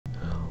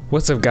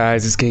What's up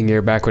guys, it's King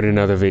here back with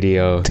another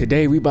video.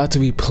 Today we about to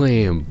be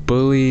playing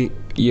Bully.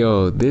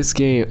 Yo, this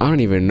game, I don't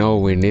even know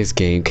when this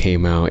game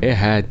came out. It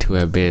had to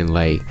have been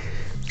like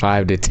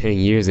 5 to 10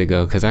 years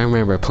ago, because I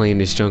remember playing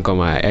this junk on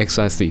my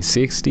Xbox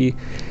 360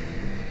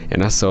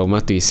 and I sold my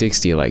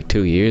 360 like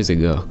 2 years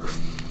ago.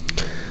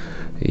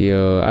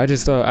 Yo, I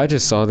just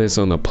saw this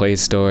on the Play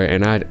Store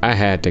and I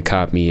had to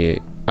copy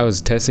it. I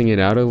was testing it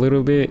out a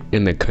little bit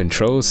and the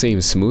controls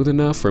seemed smooth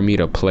enough for me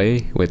to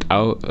play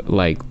without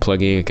like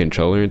plugging a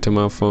controller into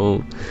my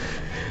phone.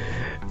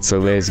 So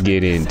let's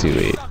get into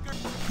it.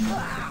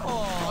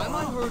 Oh, am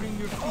I hurting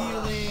your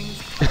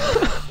feelings?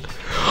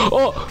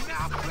 Oh!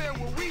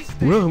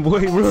 Run,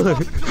 boy, run!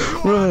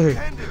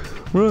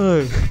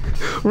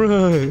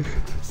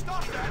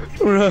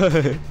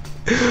 Run!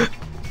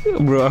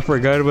 Bro, I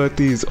forgot about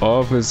these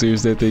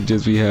officers that they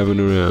just be having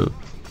around.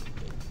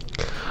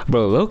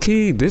 Bro,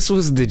 low-key, this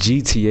was the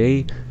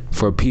GTA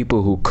for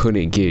people who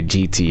couldn't get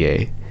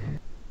GTA.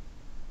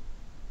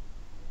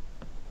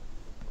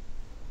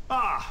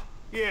 Ah,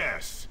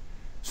 yes.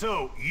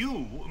 So,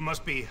 you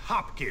must be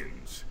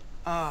Hopkins.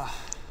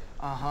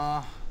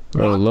 Uh-huh.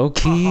 Bro,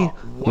 low-key,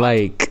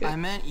 like, I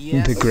meant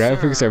yes, the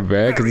graphics sir. are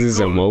bad because this is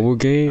a mobile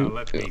game,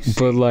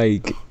 but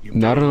like,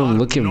 now that I'm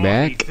looking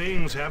back,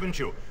 Things, haven't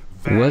you?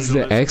 was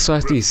the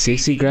Xbox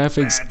 360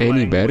 graphics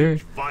any better?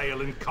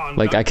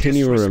 Like, I can't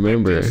even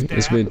remember.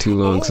 It's been too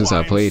long since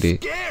I played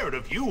it. Scared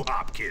of you,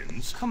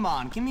 Hopkins. Come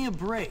on, give me a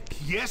break.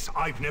 Yes,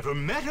 I've never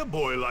met a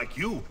boy like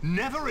you.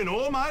 Never in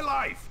all my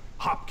life.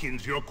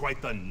 Hopkins, you're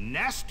quite the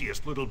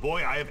nastiest little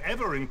boy I have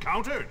ever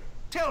encountered.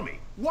 Tell me,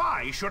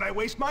 why should I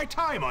waste my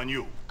time on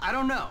you? I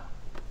don't know.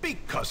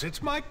 Because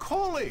it's my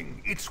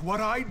calling. It's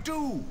what I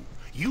do.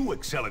 You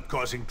excel at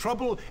causing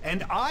trouble,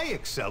 and I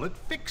excel at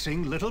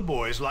fixing little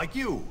boys like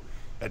you.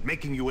 At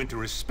making you into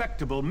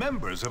respectable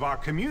members of our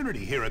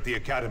community here at the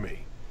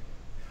Academy.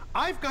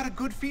 I've got a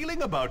good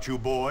feeling about you,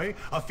 boy.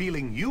 A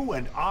feeling you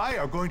and I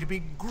are going to be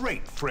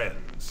great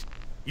friends.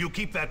 You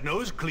keep that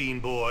nose clean,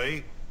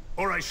 boy,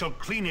 or I shall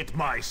clean it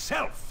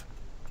myself.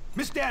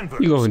 Miss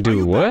Danvers, You gonna do are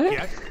you what?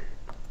 back yet?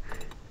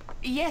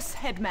 Yes,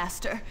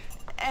 Headmaster.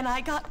 And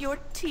I got your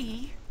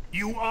tea.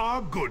 You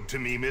are good to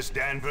me, Miss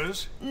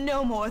Danvers.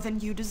 No more than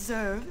you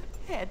deserve,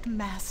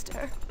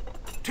 Headmaster.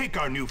 Take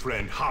our new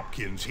friend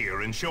Hopkins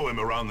here and show him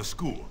around the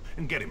school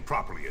and get him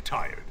properly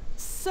attired.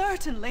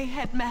 Certainly,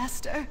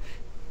 Headmaster.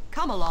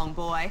 Come along,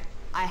 boy.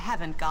 I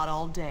haven't got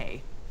all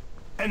day.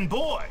 And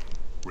boy,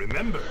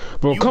 remember,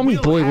 Bro, you call me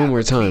will boy have one more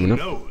a time, clean no?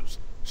 nose,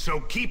 so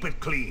keep it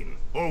clean,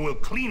 or we'll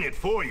clean it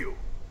for you.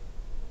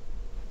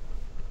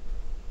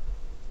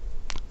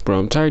 Bro,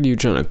 I'm tired of you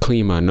trying to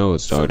clean my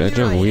nose, dog. That's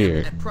here I just am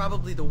weird. at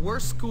probably the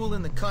worst school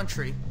in the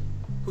country,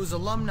 whose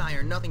alumni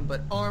are nothing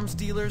but arms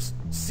dealers,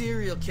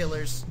 serial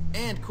killers,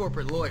 and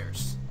corporate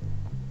lawyers.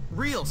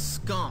 Real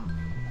scum.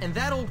 And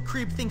that old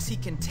creep thinks he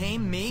can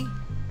tame me?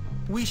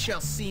 We shall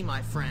see,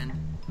 my friend.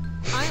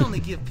 I only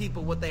give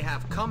people what they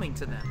have coming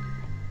to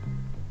them.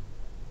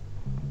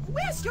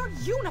 Where's your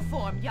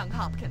uniform, young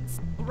Hopkins?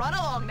 Run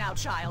along now,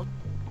 child.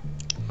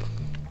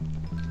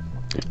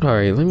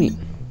 Alright, let me...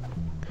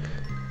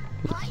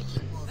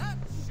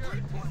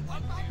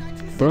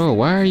 Bro,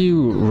 why are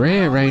you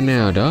red right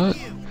now, dog?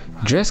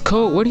 Dress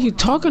code? What are you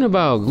talking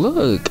about?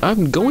 Look,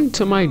 I'm going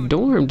to my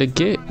dorm to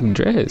get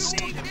dressed.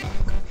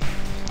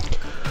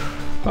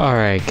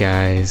 Alright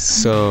guys,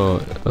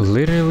 so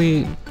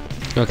literally,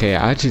 okay,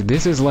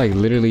 this is like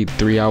literally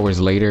 3 hours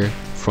later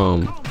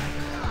from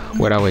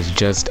what I was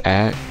just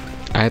at.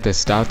 I had to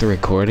stop the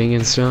recording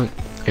and stuff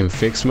and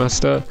fix my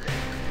stuff,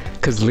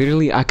 cause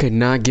literally I could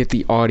not get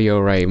the audio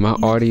right. My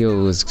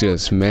audio was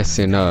just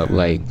messing up.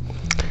 Like,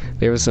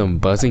 there was some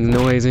buzzing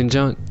noise and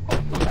junk,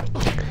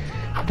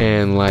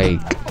 and like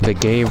the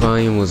game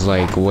volume was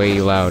like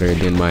way louder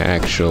than my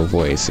actual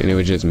voice, and it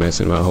was just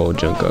messing my whole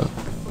junk up.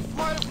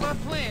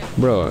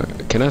 Bro,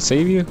 can I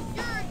save you?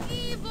 You're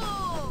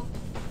evil!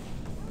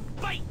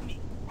 Bite me!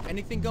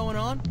 Anything going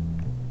on?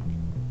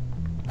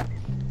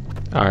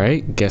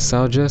 Alright, guess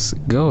I'll just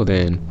go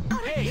then.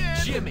 Hey,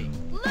 Jimmy!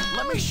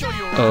 Let me show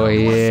you around. Oh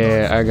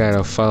yeah, I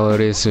gotta follow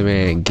this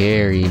man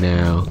Gary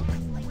now.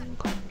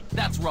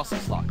 That's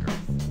Russell's locker.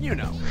 You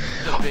know.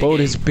 Bro,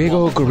 this big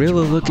old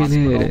gorilla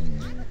looking at it.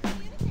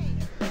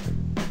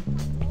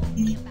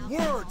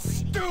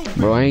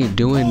 Bro, I ain't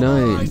doing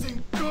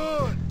nothing.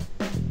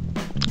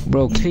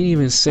 Bro, can't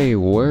even say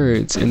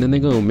words, and then they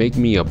gonna make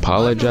me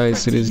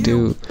apologize to this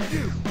dude.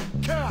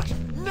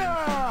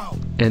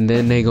 And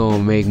then they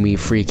gonna make me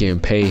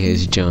freaking pay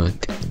his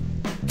junk.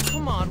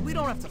 Come on, we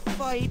don't have to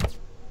fight.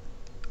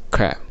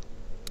 Crap.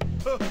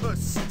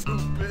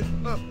 Stupid.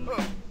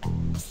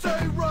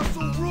 Say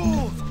Russell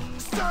rules.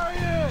 Say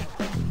it.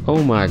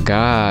 Oh my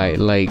god,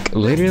 like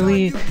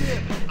literally,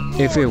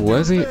 if it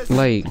wasn't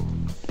like,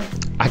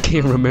 I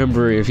can't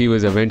remember if he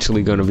was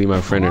eventually gonna be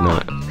my friend or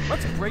not.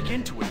 Let's break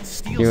into it and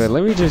steal. You know,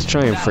 let me just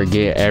try and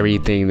forget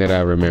everything that I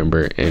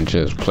remember and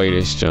just play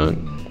this junk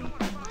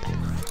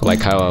like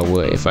how I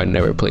would if I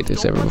never played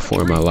this ever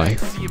before in my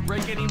life.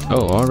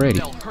 Oh,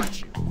 already.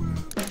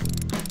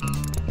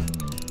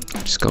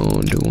 Just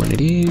gonna do one of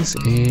these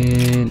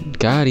and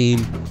got him.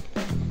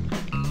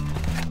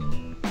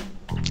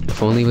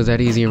 If only it was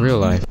that easy in real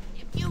life.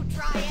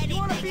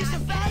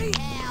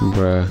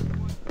 Bruh.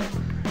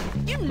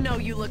 You know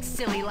you look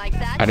silly like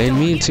that. I didn't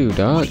mean to,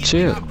 dog.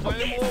 Chill.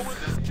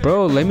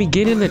 Bro, let me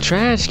get in the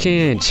trash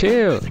can.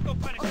 Chill.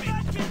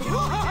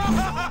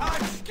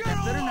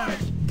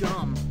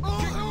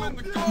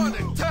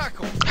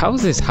 How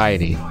is this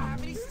hiding?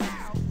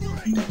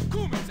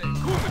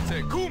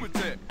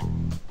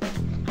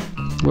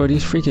 Bro,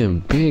 these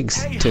freaking big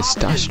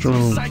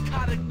testosterone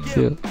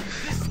feel.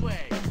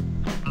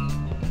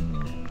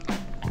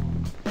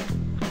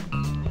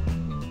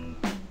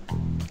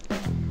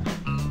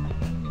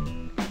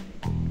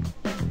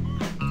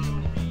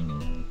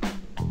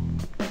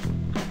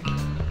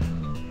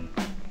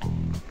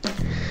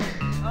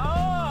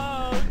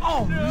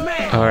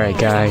 Alright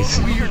guys,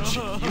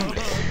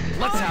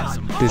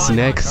 this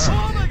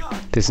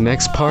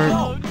next part,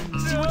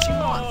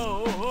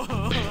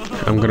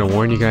 I'm gonna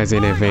warn you guys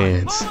in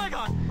advance.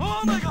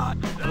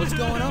 What's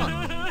going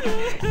on?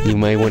 You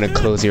might want to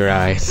close your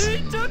eyes.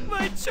 They took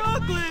my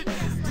chocolate!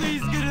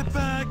 Please get it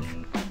back!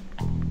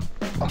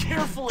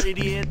 Careful,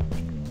 idiot!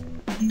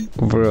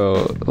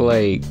 Bro,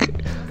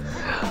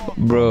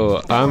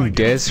 bro, I'm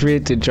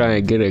desperate to try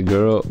and get a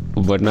girl,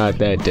 but not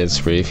that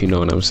desperate, if you know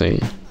what I'm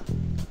saying.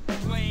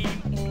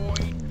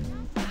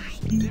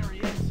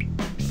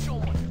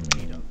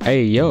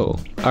 Hey, yo,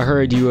 I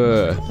heard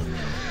you,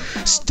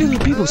 stealing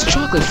people's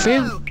chocolate,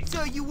 fam.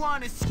 So you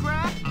want to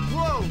scrap?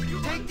 Whoa,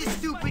 take this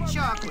stupid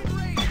chocolate.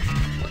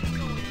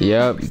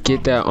 Yep,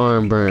 get that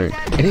arm burned.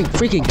 And then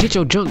freaking get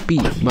your junk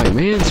beat. My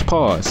man's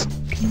paws.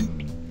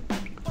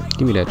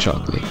 Give me that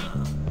chocolate.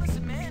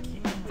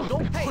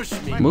 Don't push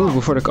me! Move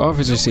before the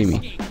officers see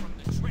me.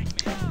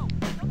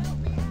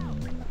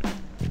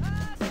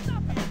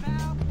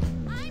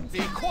 Be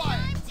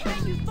quiet!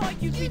 You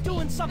thought you'd be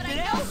doing something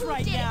else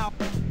right now!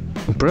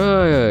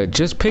 Bruh,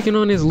 just picking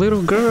on this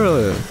little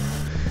girl.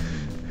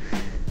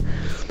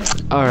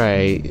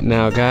 Alright,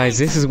 now guys,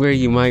 this is where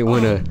you might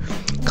want to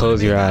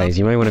close your eyes.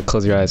 You might want to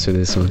close your eyes for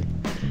this one.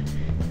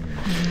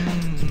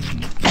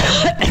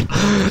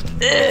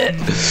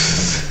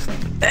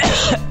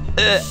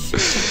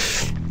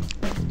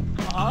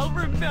 I'll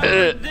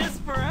remember this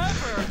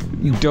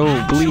forever!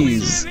 Don't,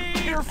 please.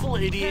 Careful,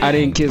 idiot! I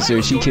didn't kiss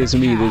her, she kissed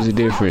me. There's a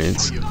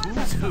difference.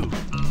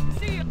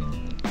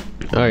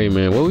 Alright,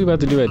 man, what we about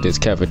to do at this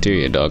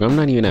cafeteria, dog? I'm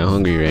not even that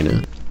hungry right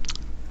now.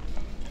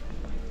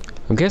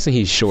 I'm guessing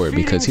he's short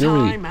because he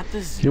don't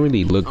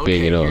really look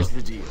big at all. Here's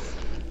the deal.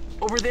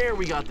 Over there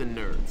we got the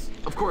nerds.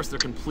 Of course, they're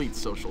complete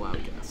social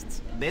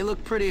outcasts. They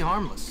look pretty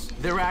harmless.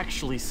 They're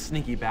actually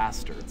sneaky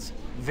bastards.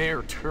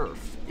 Their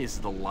turf is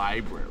the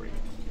library.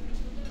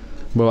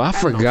 Bro, I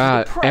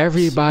forgot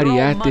everybody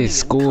at this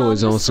school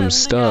is on some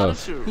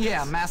stuff.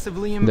 Yeah,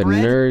 massively The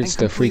inbred. nerds,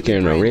 the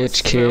freaking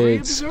rich Very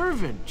kids,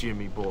 observant,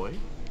 Jimmy boy.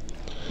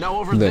 Now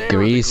over the there,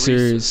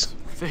 greasers.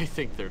 they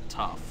think they're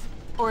tough.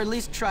 Or at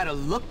least try to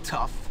look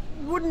tough.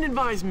 Wouldn't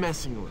advise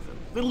messing with them.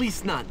 At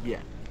least not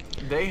yet.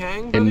 They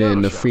hang by And then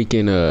auto the shop.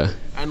 freaking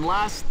And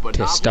last but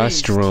not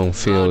testosterone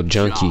least, filled the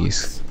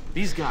junkies. jocks.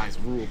 These guys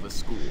rule the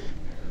school.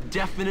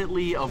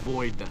 Definitely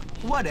avoid them.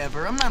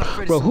 Whatever, I'm not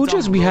afraid Bro, of who some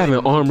just dumb be boy.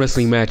 having arm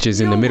wrestling matches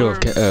in the middle of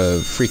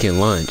freaking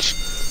lunch?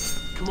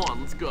 Come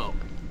on, let's go.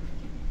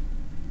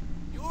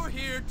 You're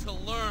here to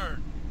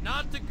learn,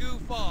 not to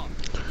goof off.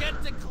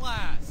 Get to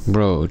class.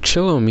 Bro,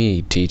 chill on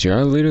me, teacher.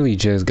 I literally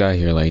just got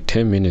here like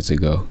 10 minutes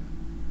ago.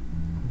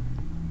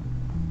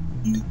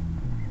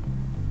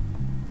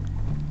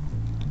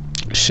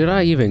 Should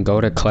I even go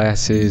to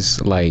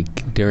classes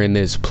like during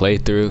this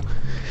playthrough?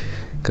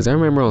 Cause I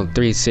remember on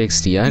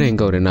 360 I didn't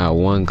go to not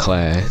one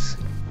class.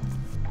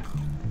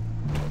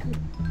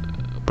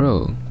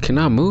 Bro, can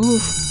I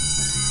move?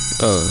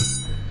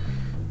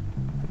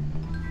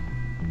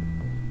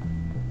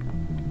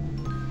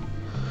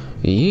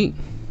 Yeet.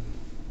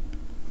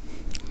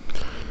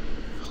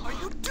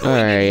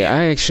 Alright,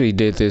 I actually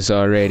did this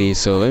already,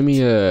 so let me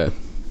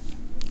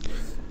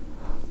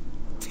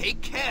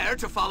Take care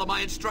to follow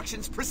my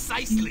instructions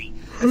precisely.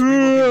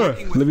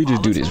 let me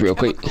just do this real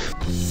quick.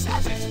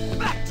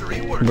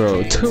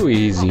 Bro, too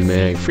easy,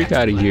 man. Freak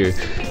out of here.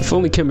 If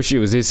only chemistry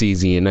was this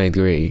easy in 9th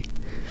grade.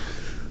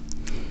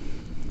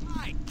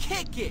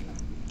 Kick it.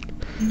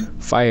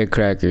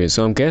 Firecrackers.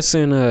 So I'm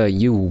guessing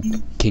you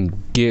can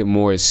get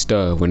more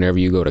stuff whenever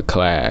you go to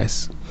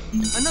class.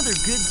 Another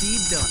good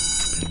deed done.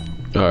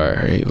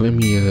 Alright, let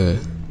me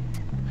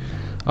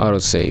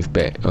autosave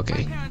bet.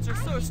 Okay. Parents are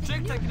so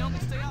strict I can only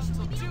stay out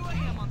until 2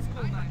 a.m. on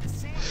school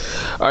nights.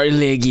 Alright,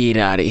 let's get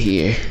out of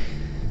here.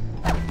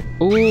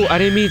 Ooh, I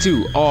didn't mean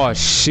to. Oh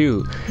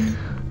shoot.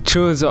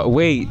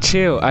 Wait,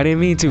 chill. I didn't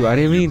mean to. I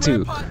didn't mean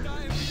to.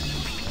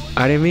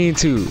 I didn't mean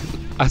to.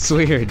 I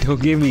swear, don't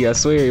give me. I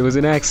swear, it was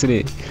an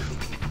accident.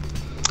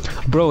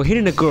 Bro,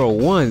 hitting a girl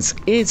once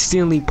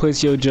instantly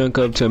puts your junk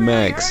up to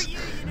max.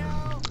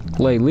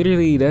 Like,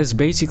 literally, that's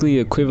basically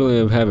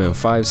equivalent of having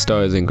 5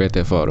 stars in Grand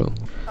Theft Auto.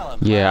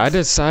 Yeah, I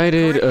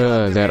decided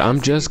that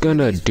I'm just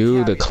gonna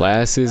do the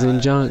classes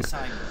and junk.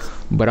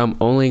 But I'm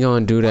only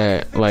gonna do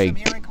that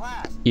like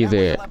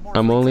either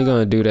I'm only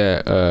gonna do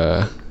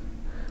that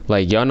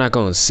like y'all not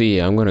gonna see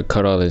it. I'm gonna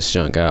cut all this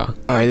junk out.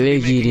 Alright,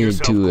 let's get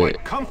into it.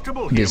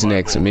 This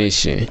next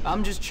mission.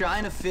 I'm just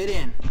trying to fit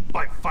in.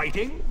 By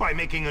fighting? By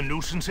making a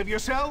nuisance of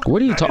yourself?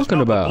 What are you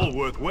talking about? That is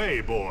not the Bullworth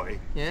way, boy.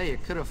 Yeah, you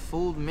could have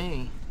fooled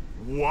me.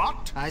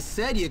 What? I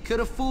said you could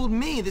have fooled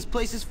me. This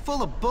place is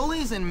full of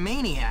bullies and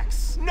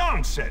maniacs.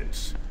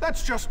 Nonsense.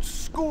 That's just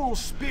school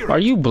spirit. Are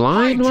you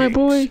blind, my Hijinks.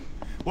 boy?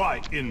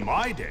 Why, in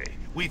my day,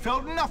 we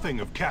felt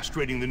nothing of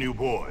castrating the new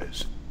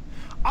boys.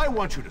 I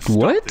want you to stop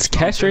What? this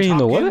Castrating nonsense,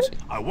 the what?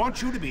 Hopkins. I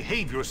want you to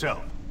behave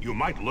yourself. You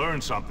might learn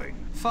something.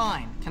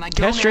 Fine. Can I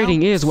go Castrating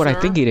now, is what I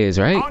sir? think it is,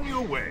 right? On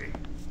your way.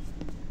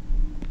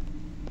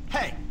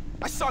 Hey,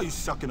 I saw you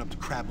sucking up to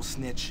Crabble,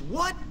 snitch.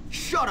 What?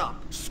 Shut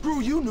up. Screw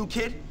you, new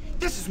kid.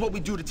 This is what we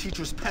do to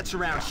teachers' pets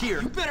around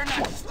here. You better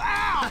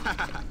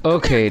not.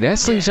 Okay, that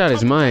slingshot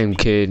is mine,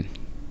 kid.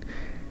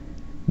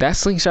 That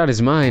slingshot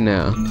is mine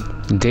now.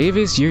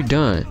 Davis, you're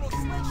done.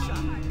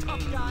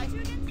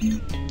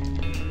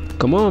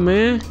 Come on,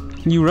 man.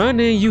 You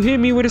running? You hit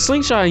me with a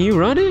slingshot and you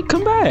running?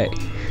 Come back.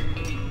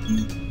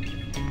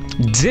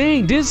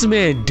 Dang, this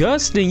man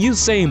Dustin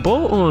Usain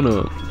Bolt on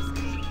him.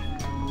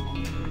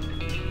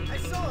 I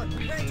saw it.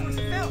 We ran towards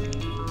the field.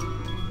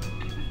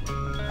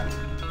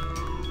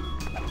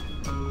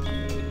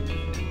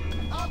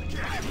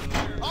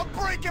 I'll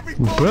break every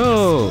bone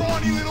Bro. you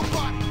scrawny little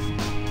butt.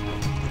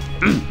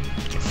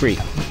 Freak.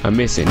 I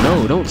miss it.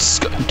 No, don't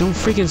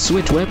freaking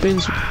switch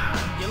weapons.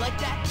 You like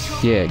that?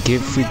 Yeah,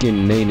 give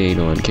freaking Nene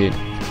on, kid.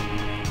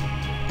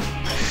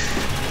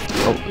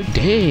 Oh,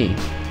 dang.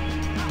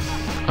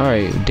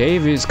 Alright,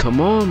 Davis,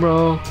 come on,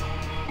 bro.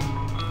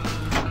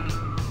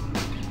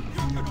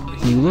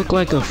 You look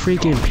like a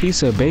freaking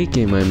piece of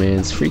bacon, my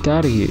man. Freak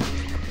out of here.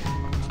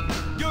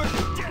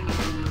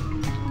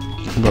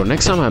 Bro,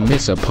 next time I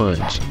miss a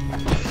punch.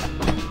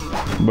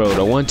 Bro,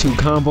 the 1-2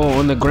 combo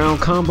on the ground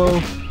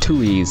combo,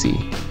 too easy.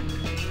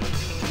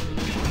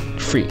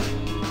 Freak.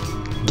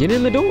 Get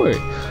in the door.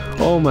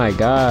 Oh my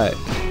god.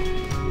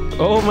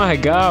 Oh my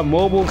god,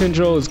 mobile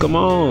controls, come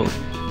on.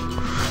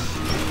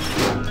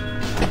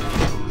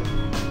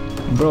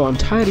 Bro, I'm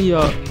tired of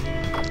y'all.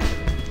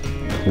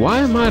 Why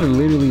am I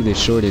literally the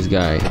shortest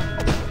guy?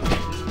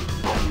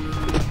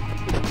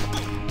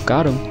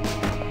 Got him.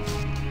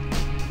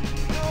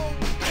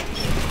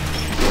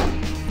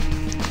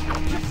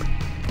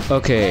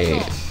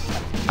 Okay.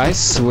 I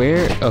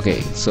swear.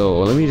 Okay, so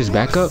let me just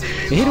back up and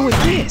hit him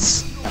with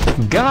this.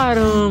 Got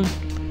him.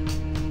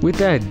 With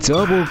that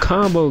double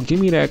combo. Give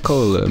me that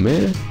cola,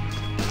 man.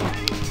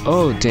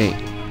 Oh, dang.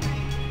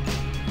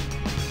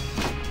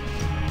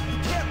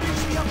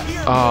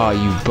 Oh,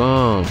 you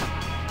bum.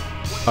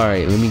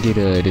 Alright, let me get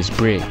this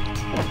brick.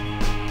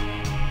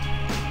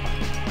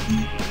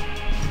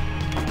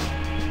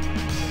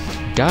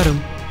 Got him.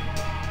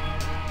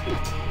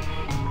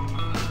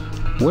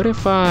 What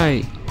if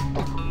I...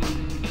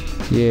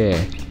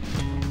 Yeah.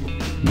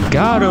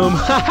 Got him.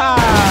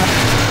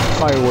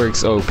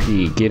 Fireworks OP.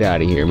 Get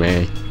out of here,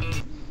 man.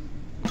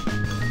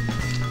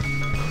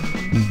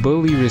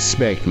 Bully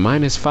respect.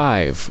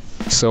 -5.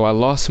 So I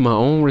lost my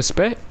own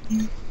respect.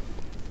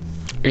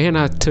 And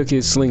I took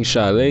his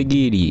slingshot. Let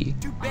get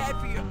it. Too bad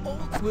for your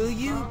old. Will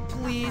you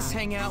please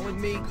hang out with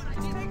me?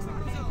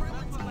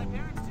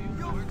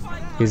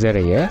 Is that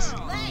a yes?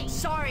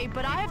 Sorry,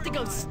 but I have to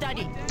go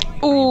study.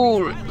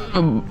 Ooh,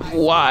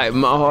 why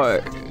my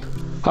heart?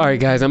 Alright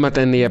guys, I'm at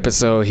the end of the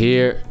episode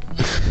here.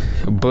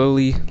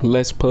 Bully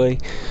Let's Play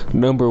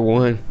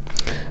 #1.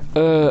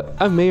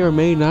 I may or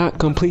may not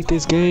complete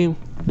this game.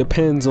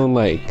 Depends on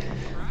like,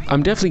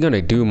 I'm definitely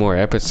gonna do more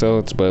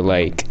episodes, but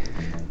like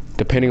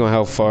depending on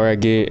how far I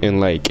get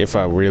and like if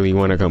I really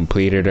want to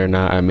complete it or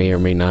not, I may or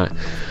may not.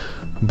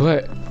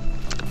 But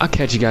I'll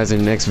catch you guys in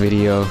the next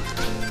video.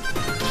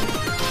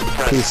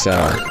 Peace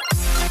out.